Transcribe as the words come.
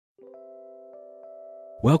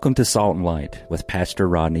Welcome to Salt and Light with Pastor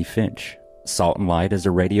Rodney Finch. Salt and Light is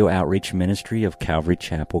a radio outreach ministry of Calvary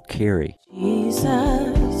Chapel, Cary. Jesus,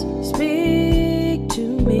 speak to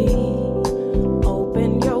me.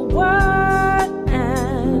 Open your word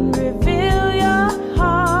and reveal your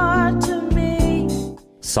heart to me.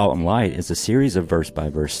 Salt and Light is a series of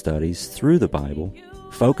verse-by-verse studies through the Bible,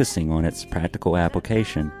 focusing on its practical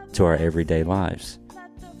application to our everyday lives.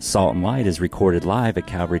 Salt and Light is recorded live at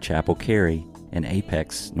Calvary Chapel, Cary in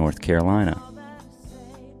Apex, North Carolina.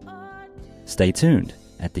 Stay tuned.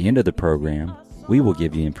 At the end of the program, we will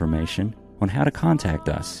give you information on how to contact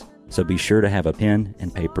us, so be sure to have a pen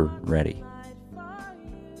and paper ready.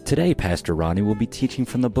 Today, Pastor Rodney will be teaching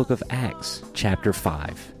from the book of Acts, chapter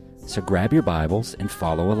 5. So grab your Bibles and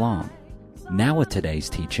follow along. Now with today's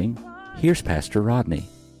teaching, here's Pastor Rodney.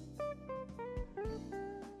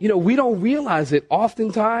 You know, we don't realize it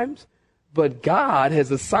oftentimes, but God has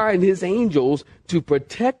assigned his angels to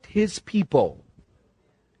protect his people.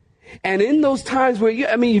 And in those times where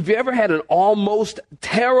have you ever had an almost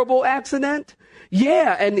terrible accident?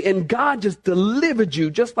 Yeah, and God just delivered you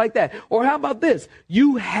just like that. Or how about this?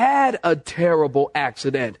 You had a terrible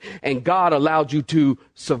accident and God allowed you to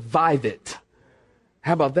survive it.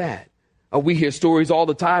 How about that? We hear stories all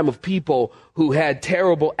the time of people who had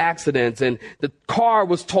terrible accidents and the car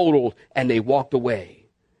was totaled and they walked away.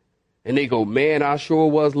 And they go, man, I sure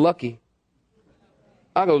was lucky.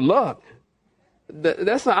 I go, luck?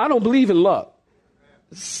 That's not, I don't believe in luck.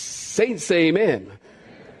 Saints say amen.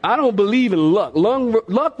 I don't believe in luck.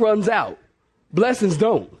 Luck runs out. Blessings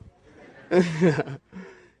don't.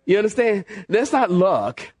 You understand? That's not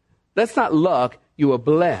luck. That's not luck. You are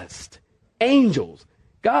blessed. Angels.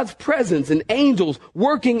 God's presence and angels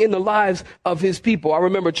working in the lives of his people. I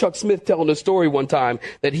remember Chuck Smith telling a story one time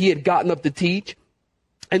that he had gotten up to teach,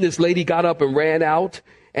 and this lady got up and ran out,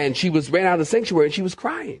 and ran out of the sanctuary, and she was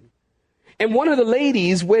crying. And one of the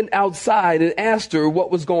ladies went outside and asked her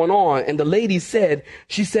what was going on. And the lady said,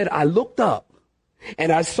 I looked up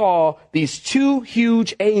and I saw these two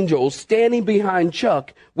huge angels standing behind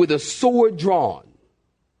Chuck with a sword drawn.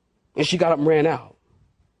 And she got up and ran out.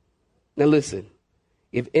 Now listen,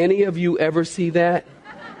 if any of you ever see that,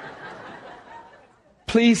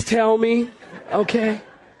 please tell me, okay?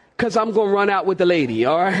 Because I'm going to run out with the lady,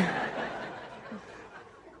 all right?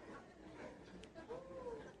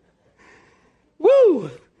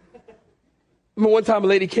 Woo! One time a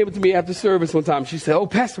lady came up to me after service one time. She said, oh,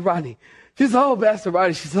 Pastor Rodney. She said, Pastor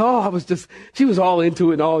Rodney. She said, she was all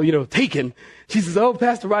into it and all, taken. She says, oh,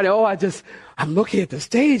 Pastor Rodney, I'm looking at the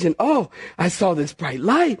stage and I saw this bright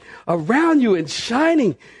light around you and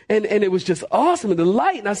shining. And it was just awesome. And the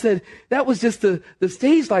light. And I said, that was just the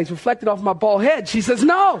stage lights reflected off my bald head. She says,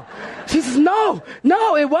 no. She says, no,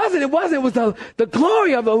 it wasn't. It was the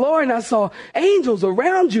glory of the Lord. And I saw angels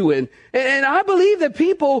around you. And I believe that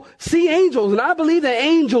people see angels. And I believe that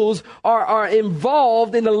angels are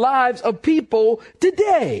involved in the lives of people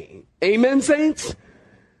today. Amen, saints?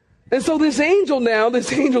 And so this angel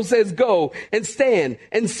says, go and stand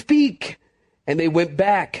and speak. And they went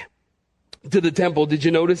back to the temple. Did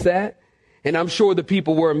you notice that? And I'm sure the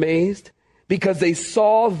people were amazed because they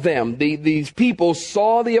saw them. These people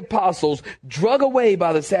saw the apostles drug away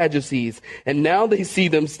by the Sadducees. And now they see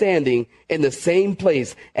them standing in the same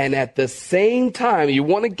place. And at the same time, you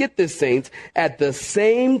want to get this, saints, at the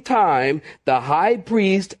same time, the high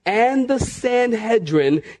priest and the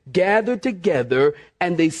Sanhedrin gathered together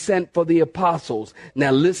and they sent for the apostles. Now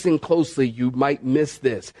listen closely, you might miss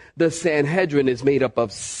this. The Sanhedrin is made up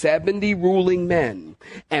of 70 ruling men,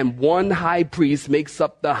 and one high priest makes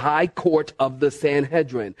up the high court of the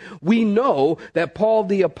Sanhedrin. We know that Paul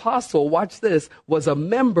the apostle, watch this, was a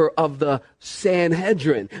member of the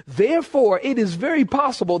Sanhedrin. Therefore, it is very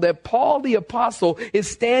possible that Paul the apostle is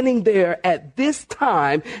standing there at this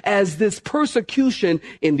time as this persecution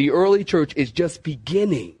in the early church is just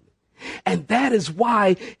beginning. And that is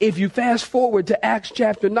why, if you fast forward to Acts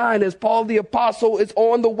chapter 9, as Paul the apostle is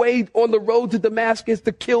on the road to Damascus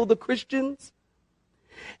to kill the Christians,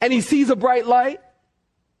 and he sees a bright light,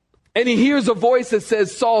 and he hears a voice that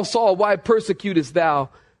says, Saul, Saul, why persecutest thou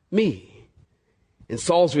me? And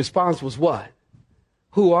Saul's response was what?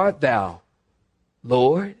 Who art thou,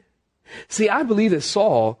 Lord? See, I believe that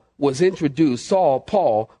Paul was introduced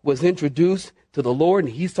to the Lord,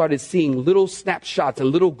 and he started seeing little snapshots and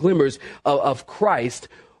little glimmers of Christ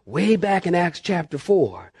way back in Acts chapter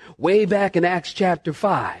 4, way back in Acts chapter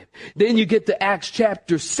 5. Then you get to Acts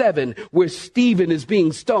chapter 7 where Stephen is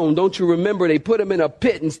being stoned. Don't you remember? They put him in a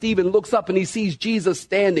pit and Stephen looks up and he sees Jesus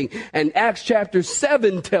standing. And Acts chapter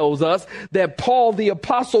 7 tells us that Paul the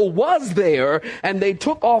apostle was there and they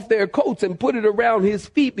took off their coats and put it around his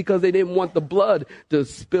feet because they didn't want the blood to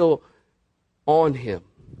spill on him.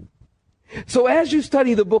 So as you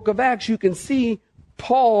study the book of Acts, you can see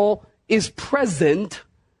Paul is present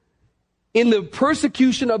in the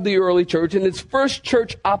persecution of the early church, in his first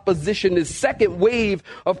church opposition, his second wave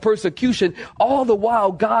of persecution. All the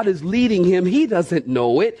while God is leading him. He doesn't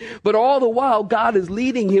know it, but all the while God is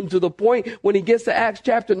leading him to the point when he gets to Acts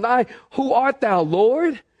chapter 9, who art thou,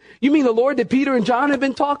 Lord? You mean the Lord that Peter and John have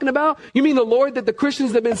been talking about? You mean the Lord that the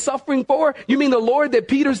Christians have been suffering for? You mean the Lord that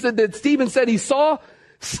Peter said, that Stephen said he saw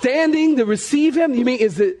standing to receive him? You mean,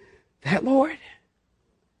 is it that Lord?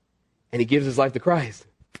 And he gives his life to Christ.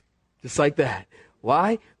 Just like that.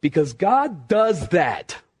 Why? Because God does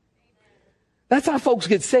that. That's how folks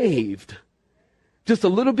get saved. Just a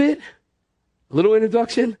little bit, a little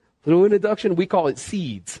introduction. We call it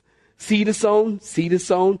seeds. Seed is sown, seed is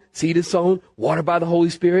sown, seed is sown, watered by the Holy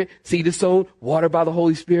Spirit, seed is sown, watered by the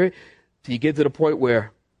Holy Spirit. So you get to the point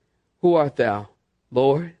where, who art thou,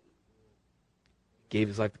 Lord? Gave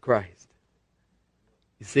his life to Christ.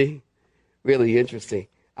 You see? Really interesting.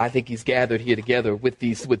 I think he's gathered here together with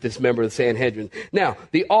this member of the Sanhedrin. Now,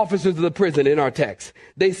 the officers of the prison in our text,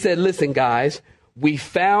 they said, listen, guys,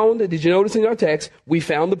 did you notice in our text, we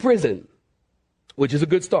found the prison, which is a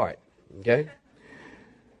good start. Okay?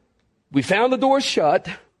 We found the door shut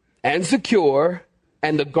and secure,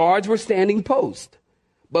 and the guards were standing post.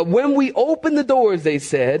 But when we opened the doors, they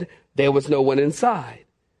said, there was no one inside.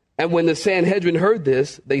 And when the Sanhedrin heard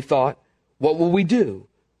this, they thought, what will we do?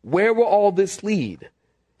 Where will all this lead?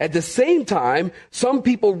 At the same time, some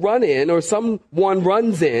people run in, or someone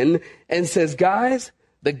runs in and says, guys,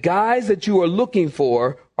 the guys that you are looking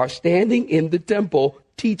for are standing in the temple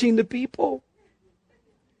teaching the people.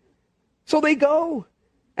 So they go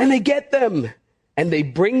and they get them and they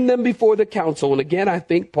bring them before the council. And again, I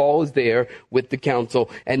think Paul is there with the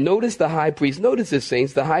council. And notice the high priest, notice this,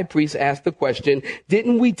 saints, the high priest asked the question,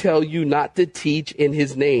 didn't we tell you not to teach in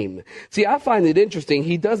his name? See, I find it interesting.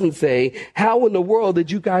 He doesn't say, how in the world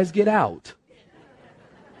did you guys get out?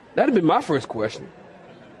 That'd have been my first question.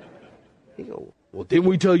 He go, well, didn't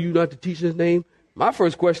we tell you not to teach in his name? My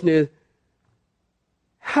first question is,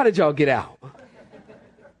 how did y'all get out?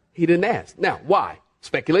 He didn't ask. Now, why?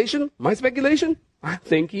 Speculation? My speculation? I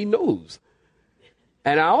think he knows.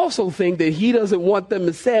 And I also think that he doesn't want them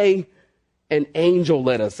to say, an angel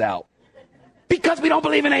let us out. Because we don't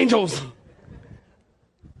believe in angels.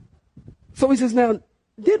 So he says, now,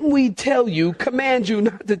 didn't we tell you, command you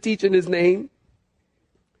not to teach in his name?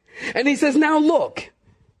 And he says, now look,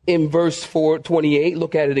 in verse 4:28,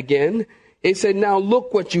 look at it again. It said, now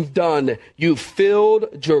look what you've done. You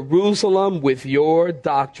filled Jerusalem with your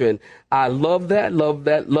doctrine. I love that, love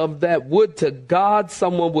that, love that. Would to God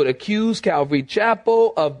someone would accuse Calvary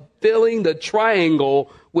Chapel of filling the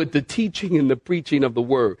triangle with the teaching and the preaching of the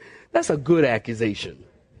word. That's a good accusation.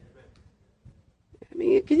 I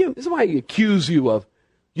mean, somebody accuse you of,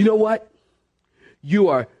 you know what? You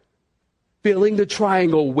are filling the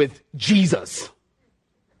triangle with Jesus.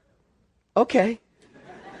 Okay.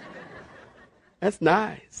 That's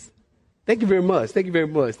nice. Thank you very much. Thank you very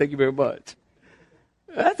much. Thank you very much.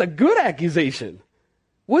 That's a good accusation.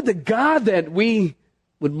 Would the God that we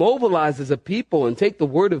would mobilize as a people and take the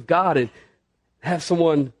word of God and have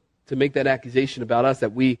someone to make that accusation about us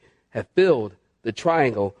that we have filled the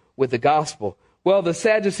triangle with the gospel. Well, the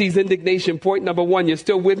Sadducees' indignation, point number 1. You're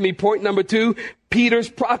still with me? Point number 2, Peter's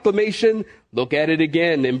proclamation. Look at it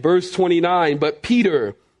again in verse 29. But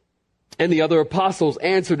Peter and the other apostles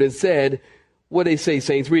answered and said, what they say,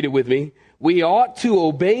 saints, read it with me. We ought to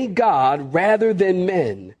obey God rather than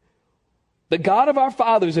men. The God of our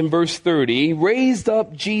fathers, in verse 30, raised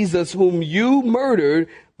up Jesus, whom you murdered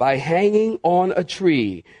by hanging on a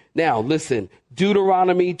tree. Now, listen,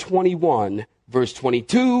 Deuteronomy 21, verse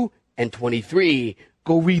 22 and 23.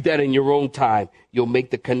 Go read that in your own time. You'll make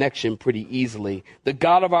the connection pretty easily. The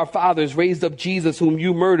God of our fathers raised up Jesus, whom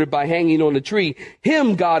you murdered by hanging on a tree.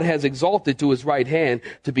 Him God has exalted to his right hand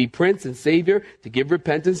to be Prince and Savior, to give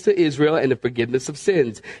repentance to Israel and the forgiveness of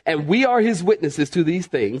sins. And we are his witnesses to these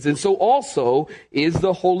things. And so also is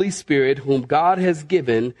the Holy Spirit, whom God has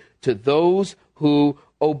given to those who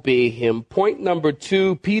obey him. Point number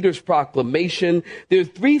 2, Peter's proclamation. There are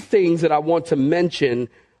 3 things that I want to mention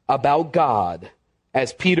about God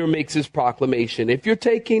as Peter makes his proclamation. If you're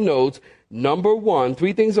taking notes, Number one,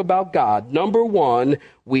 three things about God. Number one,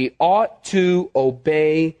 we ought to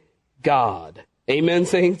obey God. Amen,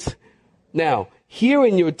 saints? Now, here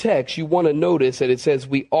in your text, you want to notice that it says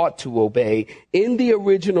we ought to obey. In the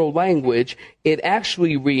original language, it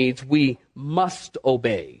actually reads we must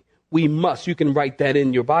obey. We must. You can write that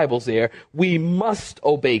in your Bibles there. We must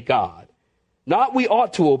obey God. Not we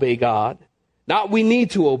ought to obey God. Not we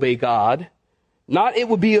need to obey God. Not it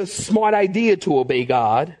would be a smart idea to obey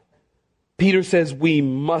God. Peter says we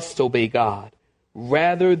must obey God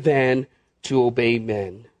rather than to obey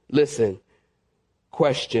men. Listen,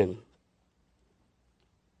 question.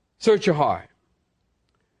 Search your heart.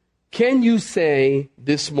 Can you say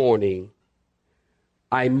this morning,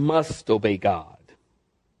 I must obey God?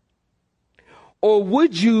 Or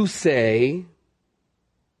would you say,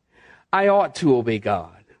 I ought to obey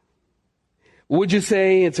God? Would you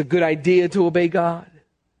say it's a good idea to obey God?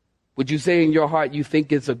 Would you say in your heart you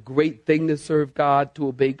think it's a great thing to serve God, to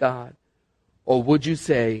obey God? Or would you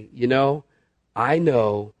say, I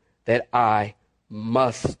know that I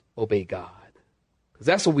must obey God? Because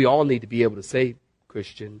that's what we all need to be able to say,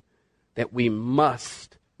 Christian, that we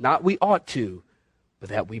must, not we ought to, but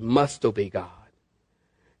that we must obey God.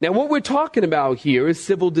 Now, what we're talking about here is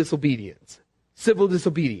civil disobedience. Civil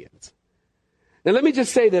disobedience. Now, let me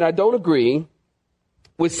just say that I don't agree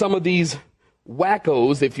with some of these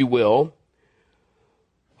wackos, if you will,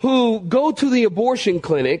 who go to the abortion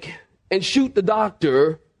clinic and shoot the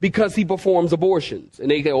doctor because he performs abortions. And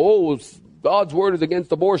they go, God's word is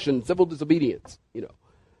against abortion, civil disobedience.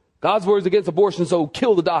 God's word is against abortion, so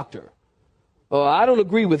kill the doctor. I don't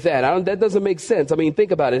agree with that. That doesn't make sense. I mean,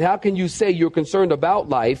 think about it. How can you say you're concerned about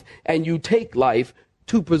life and you take life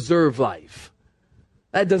to preserve life?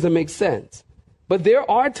 That doesn't make sense. But there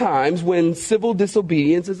are times when civil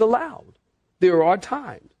disobedience is allowed. There are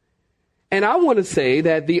times. And I want to say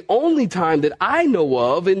that the only time that I know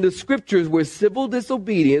of in the scriptures where civil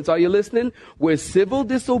disobedience, are you listening? Where civil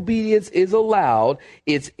disobedience is allowed,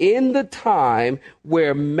 it's in the time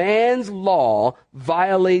where man's law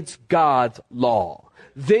violates God's law.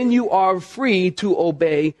 Then you are free to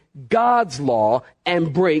obey God's law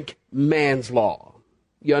and break man's law.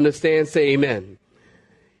 You understand? Say amen.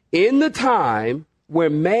 In the time where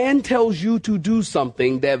man tells you to do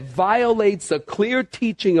something that violates a clear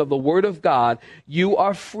teaching of the Word of God, you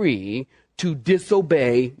are free to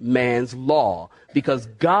disobey man's law because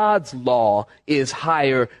God's law is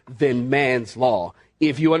higher than man's law.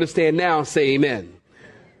 If you understand now, say amen.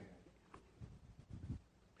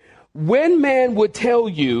 When man would tell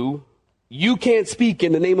you, you can't speak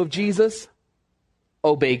in the name of Jesus,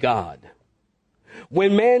 obey God.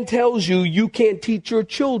 When man tells you, you can't teach your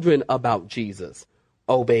children about Jesus,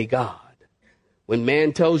 obey God. When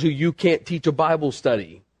man tells you you can't teach a Bible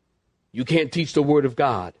study, you can't teach the Word of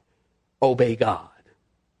God, obey God.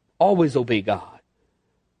 Always obey God.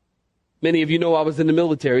 Many of you know I was in the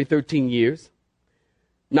military 13 years.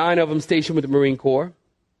 9 of them stationed with the Marine Corps.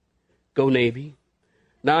 Go Navy.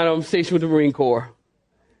 9 of them stationed with the Marine Corps.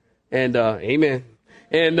 And, amen.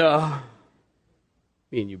 And,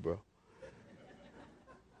 me and you, bro.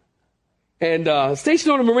 And,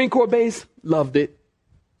 stationed on the Marine Corps base, loved it.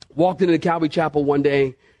 Walked into the Calvary Chapel one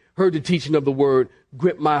day, heard the teaching of the Word,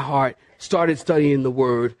 gripped my heart, started studying the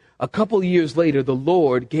Word. A couple of years later, the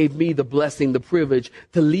Lord gave me the blessing, the privilege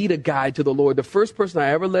to lead a guy to the Lord. The first person I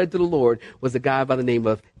ever led to the Lord was a guy by the name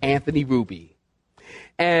of Anthony Ruby.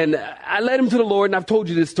 And I led him to the Lord, and I've told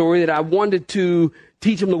you this story, that I wanted to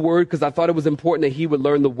teach him the Word because I thought it was important that he would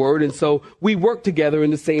learn the Word. And so we worked together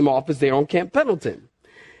in the same office there on Camp Pendleton.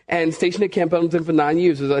 And stationed at Camp Pendleton for 9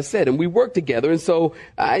 years, as I said, and we worked together. And so,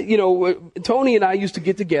 Tony and I used to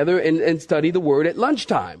get together and study the Word at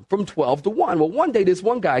lunchtime from 12 to 1. Well, one day this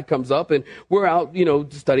one guy comes up, and we're out,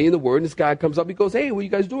 studying the Word, and this guy comes up, he goes, hey, what are you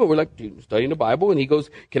guys doing? We're like, studying the Bible, and he goes,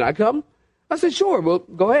 can I come? I said, sure, well,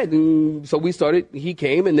 go ahead. And so we started, he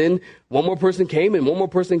came, and then one more person came, and one more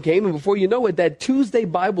person came, and before you know it, that Tuesday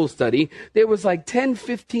Bible study, there was like 10,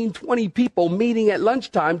 15, 20 people meeting at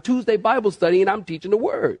lunchtime, Tuesday Bible study, and I'm teaching the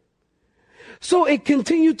Word. So it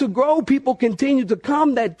continued to grow. People continued to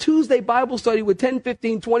come. That Tuesday Bible study with 10,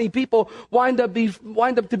 15, 20 people wind up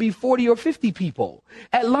to be 40 or 50 people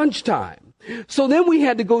at lunchtime. So then we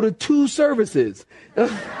had to go to 2 services. We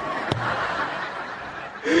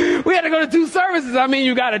had to go to 2 services. I mean,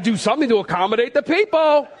 you got to do something to accommodate the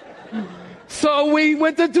people. So we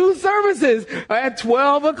went to 2 services at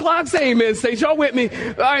 12 o'clock. Say amen. Stay y'all with me.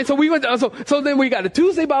 All right. So we went. So then we got a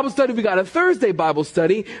Tuesday Bible study. We got a Thursday Bible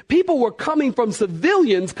study. People were coming from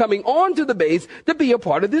civilians coming onto the base to be a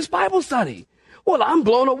part of this Bible study. Well, I'm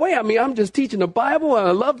blown away. I mean, I'm just teaching the Bible, and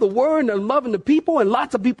I love the word, and I'm loving the people, and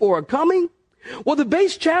lots of people are coming. Well, the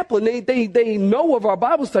base chaplain, they know of our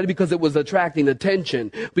Bible study because it was attracting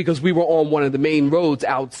attention because we were on one of the main roads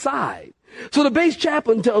outside. So the base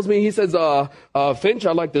chaplain tells me, he says, Finch,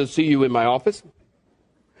 I'd like to see you in my office.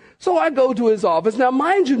 So I go to his office. Now,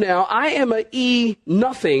 mind you now, I am a E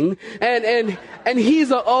nothing, and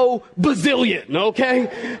he's a O bazillion,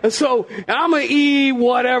 okay? So I'm a E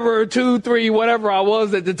whatever, 2, 3, whatever I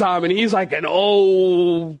was at the time, and he's like an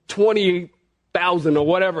O 20,000 or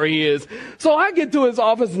whatever he is. So I get to his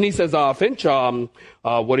office, and he says, Finch,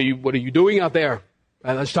 what are you doing out there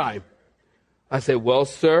at lunchtime? I said, well,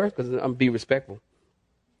 sir, because I'm being respectful,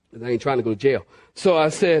 because I ain't trying to go to jail. So I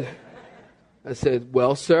said,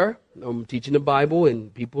 well, sir, I'm teaching the Bible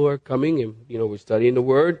and people are coming and, we're studying the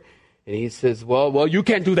word. And he says, well, you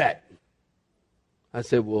can't do that. I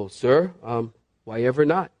said, well, sir, why ever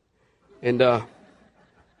not? And I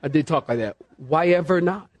did talk like that. Why ever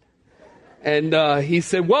not? And he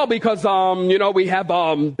said, well, because,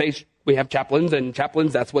 we have chaplains, and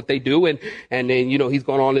chaplains, that's what they do. And then, he's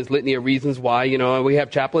going on his litany of reasons why, we have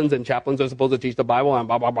chaplains, and chaplains are supposed to teach the Bible and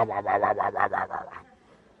blah, blah, blah, blah, blah, blah, blah, blah, blah,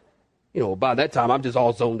 blah. By that time, I'm just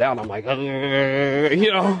all zoned out. I'm like, well,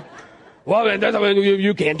 you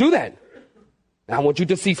can't do that. And I want you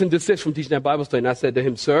to cease and desist from teaching that Bible study. And I said to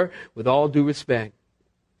him, sir, with all due respect,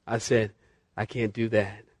 I said, I can't do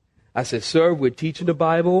that. I said, sir, we're teaching the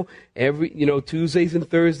Bible every, Tuesdays and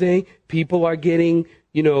Thursday. People are getting,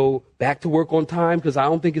 back to work on time, because I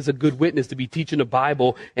don't think it's a good witness to be teaching the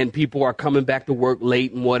Bible and people are coming back to work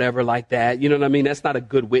late and whatever like that. You know what I mean? That's not a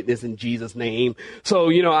good witness in Jesus' name. So,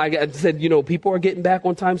 I said, people are getting back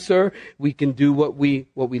on time, sir. We can do what we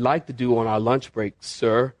like to do on our lunch break,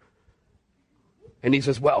 sir. And he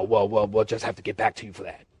says, well, we'll just have to get back to you for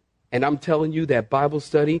that. And I'm telling you that Bible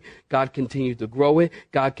study, God continued to grow it.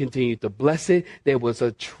 God continued to bless it. There was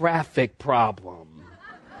a traffic problem.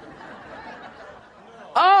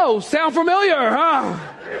 Oh, sound familiar, huh?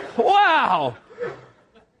 Wow.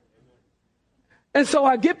 And so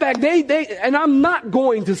I get back, and I'm not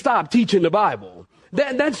going to stop teaching the Bible.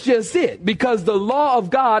 That's just it, because the law of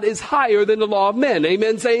God is higher than the law of men.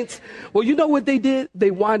 Amen, saints? Well, you know what they did?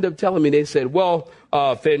 They wind up telling me, they said, well,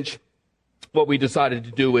 Finch, what we decided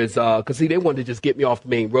to do is, because they wanted to just get me off the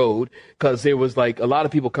main road, because there was like a lot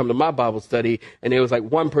of people come to my Bible study, and there was like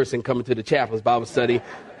one person coming to the chaplain's Bible study.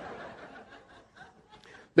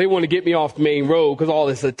 They want to get me off the main road because all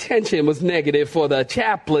this attention was negative for the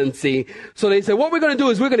chaplaincy. So they said, what we're going to do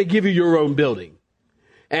is we're going to give you your own building.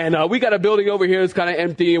 And we got a building over here that's kind of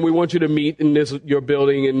empty, and we want you to meet in your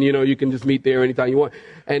building, and, you can just meet there anytime you want.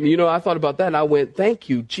 And, I thought about that, and I went, thank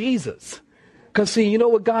you, Jesus. Because, see, you know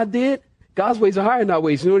what God did? God's ways are higher than our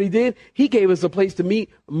ways. You know what he did? He gave us a place to meet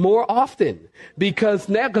more often. Because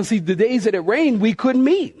see, the days that it rained, we couldn't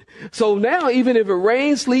meet. So now, even if it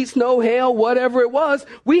rains, sleet, snow, hail, whatever it was,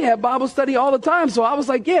 we have Bible study all the time. So I was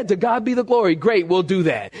like, yeah, to God be the glory. Great, we'll do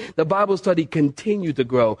that. The Bible study continued to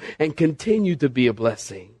grow and continued to be a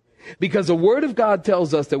blessing. Because the Word of God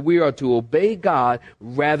tells us that we are to obey God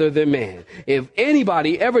rather than man. If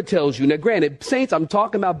anybody ever tells you, now granted, saints, I'm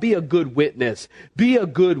talking about be a good witness. Be a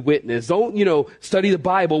good witness. Don't, study the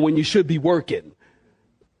Bible when you should be working.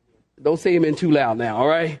 Don't say amen too loud now, all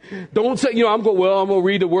right? Don't say, I'm going to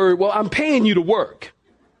read the Word. Well, I'm paying you to work.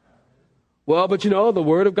 Well, but the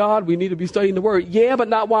Word of God, we need to be studying the Word. Yeah, but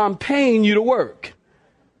not while I'm paying you to work.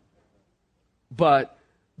 But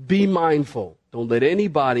be mindful. Don't let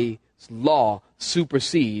anybody's law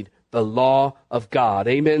supersede the law of God.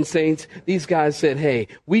 Amen, saints? These guys said, hey,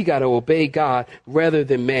 we got to obey God rather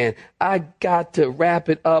than man. I got to wrap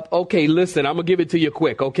it up. Okay, listen, I'm going to give it to you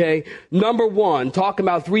quick, okay? Number one, talking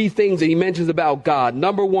about 3 things that he mentions about God.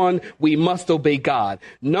 Number 1, we must obey God.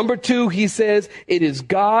 Number 2, he says, it is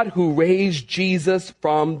God who raised Jesus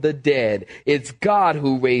from the dead. It's God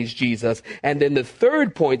who raised Jesus. And then the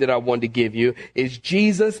third point that I wanted to give you is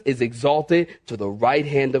Jesus is exalted to the right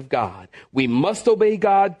hand of God. We must obey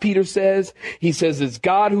God, Peter says. He says it's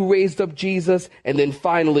God who raised up Jesus. And then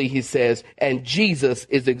finally he says, and Jesus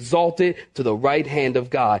is exalted to the right hand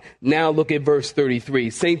of God. Now look at verse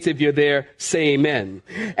 33. Saints, if you're there, say amen.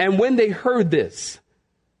 And when they heard this,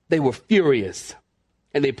 they were furious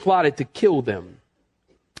and they plotted to kill them.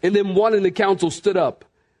 And then one in the council stood up,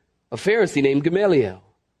 a Pharisee named Gamaliel,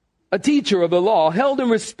 a teacher of the law, held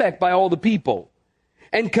in respect by all the people,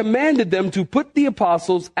 and commanded them to put the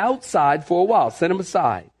apostles outside for a while, set them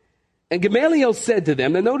aside. And Gamaliel said to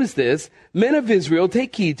them, now notice this, men of Israel,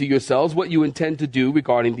 take heed to yourselves what you intend to do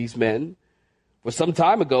regarding these men. For some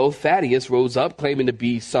time ago, Thaddeus rose up claiming to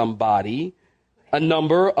be somebody. a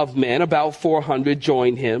number of men, about 400,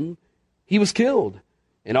 joined him. He was killed,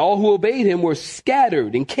 and all who obeyed him were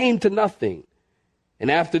scattered and came to nothing. And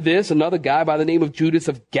after this, another guy by the name of Judas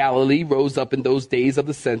of Galilee rose up in those days of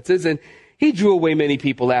the census, and he drew away many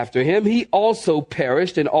people after him. He also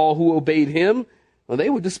perished, and all who obeyed him, well, they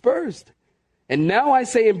were dispersed. And now I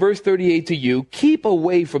say in verse 38 to you, keep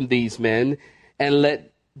away from these men and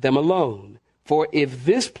let them alone. For if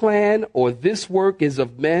this plan or this work is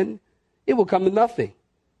of men, it will come to nothing.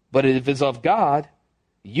 But if it's of God,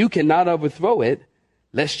 you cannot overthrow it,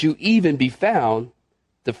 lest you even be found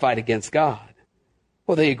to fight against God.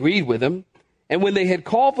 Well, they agreed with him. And when they had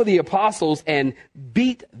called for the apostles and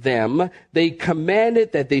beat them, they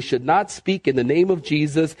commanded that they should not speak in the name of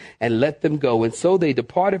Jesus and let them go. And so they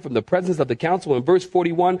departed from the presence of the council in verse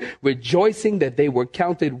 41, rejoicing that they were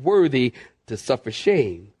counted worthy to suffer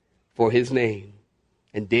shame for his name.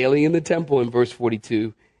 And daily in the temple in verse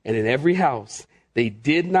 42, and in every house, they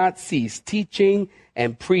did not cease teaching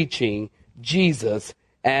and preaching Jesus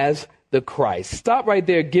as the Christ. Stop right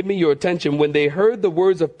there. Give me your attention. When they heard the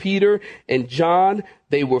words of Peter and John,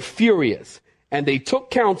 they were furious, and they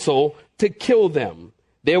took counsel to kill them.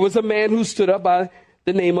 There was a man who stood up by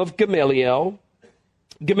the name of Gamaliel.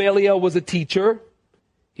 Gamaliel was a teacher.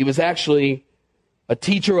 He was actually a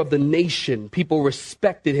teacher of the nation. People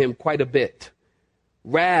respected him quite a bit.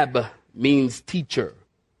 Rab means teacher.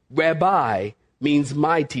 Rabbi means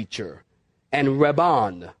my teacher. And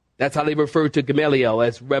Rabban, that's how they refer to Gamaliel,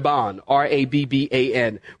 as Rabban,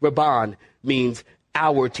 R-A-B-B-A-N. Rabban means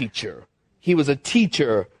our teacher. He was a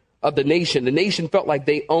teacher of the nation. The nation felt like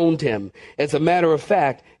they owned him. As a matter of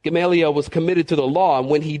fact, Gamaliel was committed to the law, and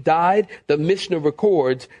when he died, the Mishnah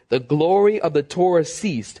records, the glory of the Torah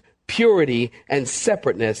ceased. Purity and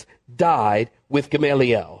separateness died with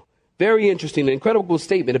Gamaliel. Very interesting, an incredible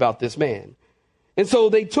statement about this man. And so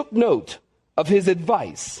they took note of his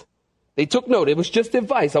advice. They took note. It was just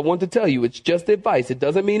advice. I want to tell you, it's just advice. It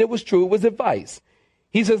doesn't mean it was true. It was advice.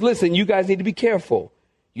 He says, listen, you guys need to be careful.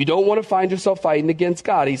 You don't want to find yourself fighting against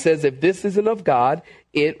God. He says, if this isn't of God,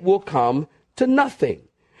 it will come to nothing.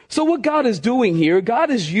 So what God is doing here, God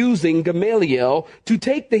is using Gamaliel to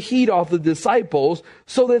take the heat off the disciples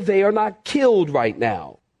so that they are not killed right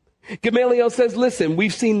now. Gamaliel says, listen,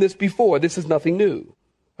 we've seen this before. This is nothing new.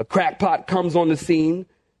 A crackpot comes on the scene,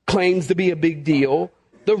 claims to be a big deal.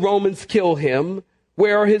 The Romans kill him.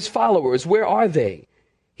 Where are his followers? Where are they?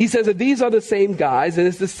 He says, if these are the same guys and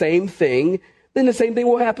it's the same thing, then the same thing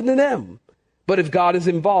will happen to them. But if God is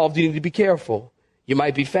involved, you need to be careful. You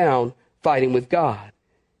might be found fighting with God.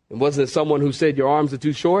 And wasn't it someone who said your arms are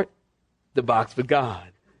too short? The box with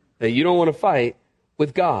God. And you don't want to fight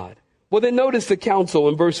with God. Well, then notice the council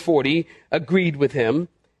in verse 40 agreed with him,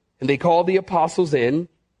 and they called the apostles in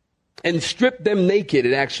and stripped them naked,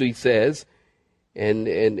 it actually says, in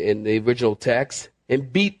the original text,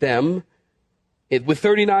 and beat them with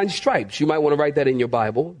 39 stripes. You might want to write that in your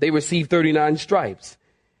Bible. They received 39 stripes.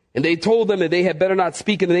 And they told them that they had better not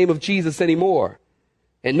speak in the name of Jesus anymore.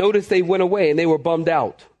 And notice they went away and they were bummed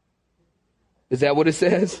out. Is that what it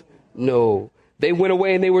says? No. They went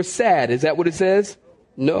away and they were sad. Is that what it says?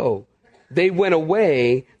 No. They went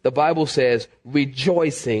away, the Bible says,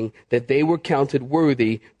 rejoicing that they were counted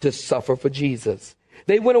worthy to suffer for Jesus.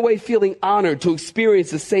 They went away feeling honored to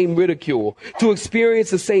experience the same ridicule, to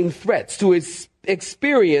experience the same threats, to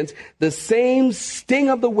experience the same sting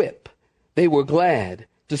of the whip. They were glad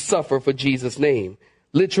to suffer for Jesus' name.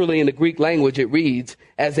 Literally in the Greek language, it reads,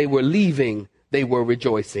 as they were leaving, they were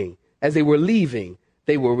rejoicing. As they were leaving,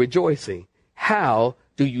 they were rejoicing. How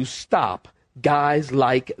do you stop guys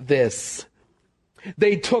like this?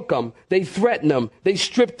 They took them, they threatened them, they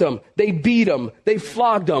stripped them, they beat them, they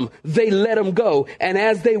flogged them, they let them go. And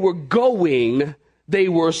as they were going, they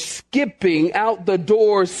were skipping out the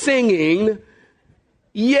door singing,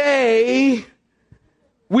 yay!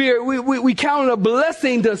 We count it a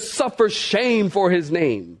blessing to suffer shame for his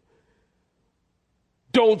name.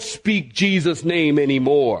 Don't speak Jesus' name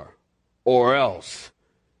anymore, or else.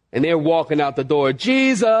 And they're walking out the door,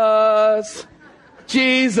 Jesus,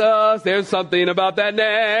 Jesus, there's something about that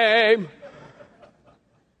name.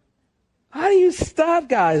 How do you stop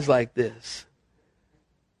guys like this?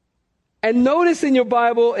 And notice in your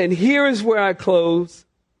Bible, and here is where I close.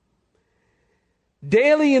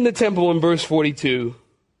 Daily in the temple in verse 42,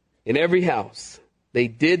 in every house, they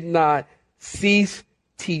did not cease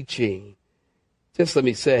teaching. Just let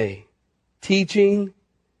me say, teaching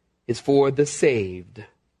is for the saved.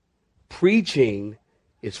 Preaching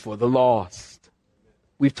is for the lost.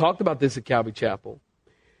 We've talked about this at Calvary Chapel.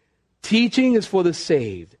 Teaching is for the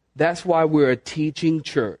saved. That's why we're a teaching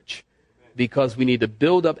church. because we need to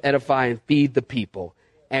build up, edify, and feed the people.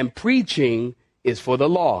 And preaching is for the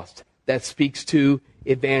lost. That speaks to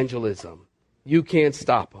evangelism. You can't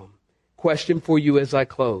stop them. Question for you as I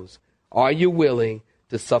close. Are you willing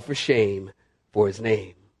to suffer shame for his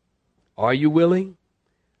name? Are you willing?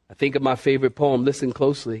 I think of my favorite poem. Listen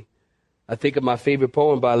closely. I think of my favorite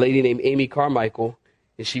poem by a lady named Amy Carmichael,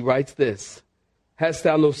 and she writes this. Hast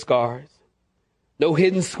thou no scars? No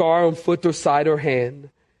hidden scar on foot or side or hand?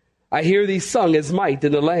 I hear thee sung as might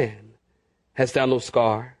in the land. Hast thou no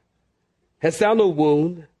scar? Hast thou no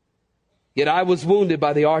wound? Yet I was wounded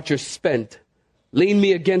by the archer spent. Leaned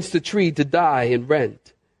me against a tree to die and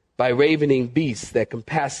rent. By ravening beasts that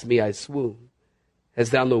compassed me I swoon.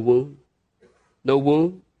 Hast thou no wound? No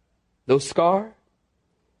wound? No scar?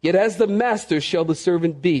 Yet as the master shall the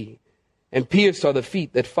servant be, and pierced are the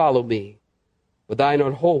feet that follow me. But thine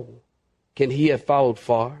art whole. Can he have followed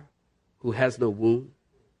far, who has no wound,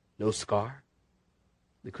 no scar?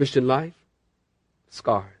 The Christian life,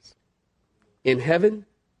 scars. In heaven,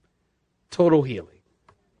 total healing.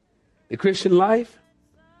 The Christian life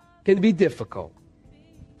can be difficult.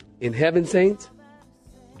 In heaven, saints,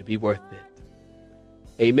 it'll be worth it.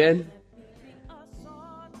 Amen.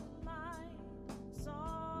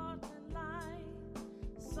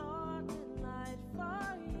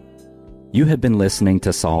 You have been listening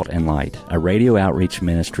to Salt and Light, a radio outreach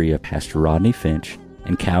ministry of Pastor Rodney Finch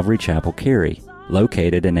and Calvary Chapel Cary,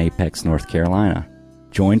 located in Apex, North Carolina.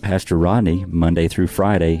 Join Pastor Rodney Monday through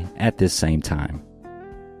Friday at this same time.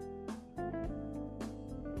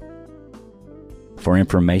 For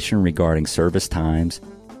information regarding service times,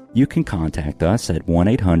 you can contact us at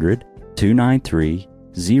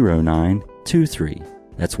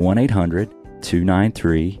 1-800-293-0923. That's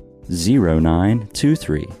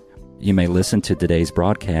 1-800-293-0923. You may listen to today's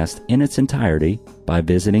broadcast in its entirety by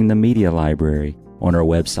visiting the media library on our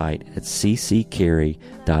website at cccary.org.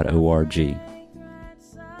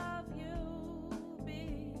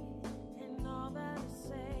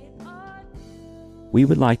 We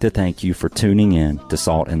would like to thank you for tuning in to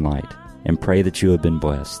Salt and Light and pray that you have been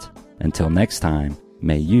blessed. Until next time,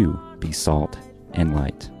 may you be salt and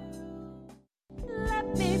light.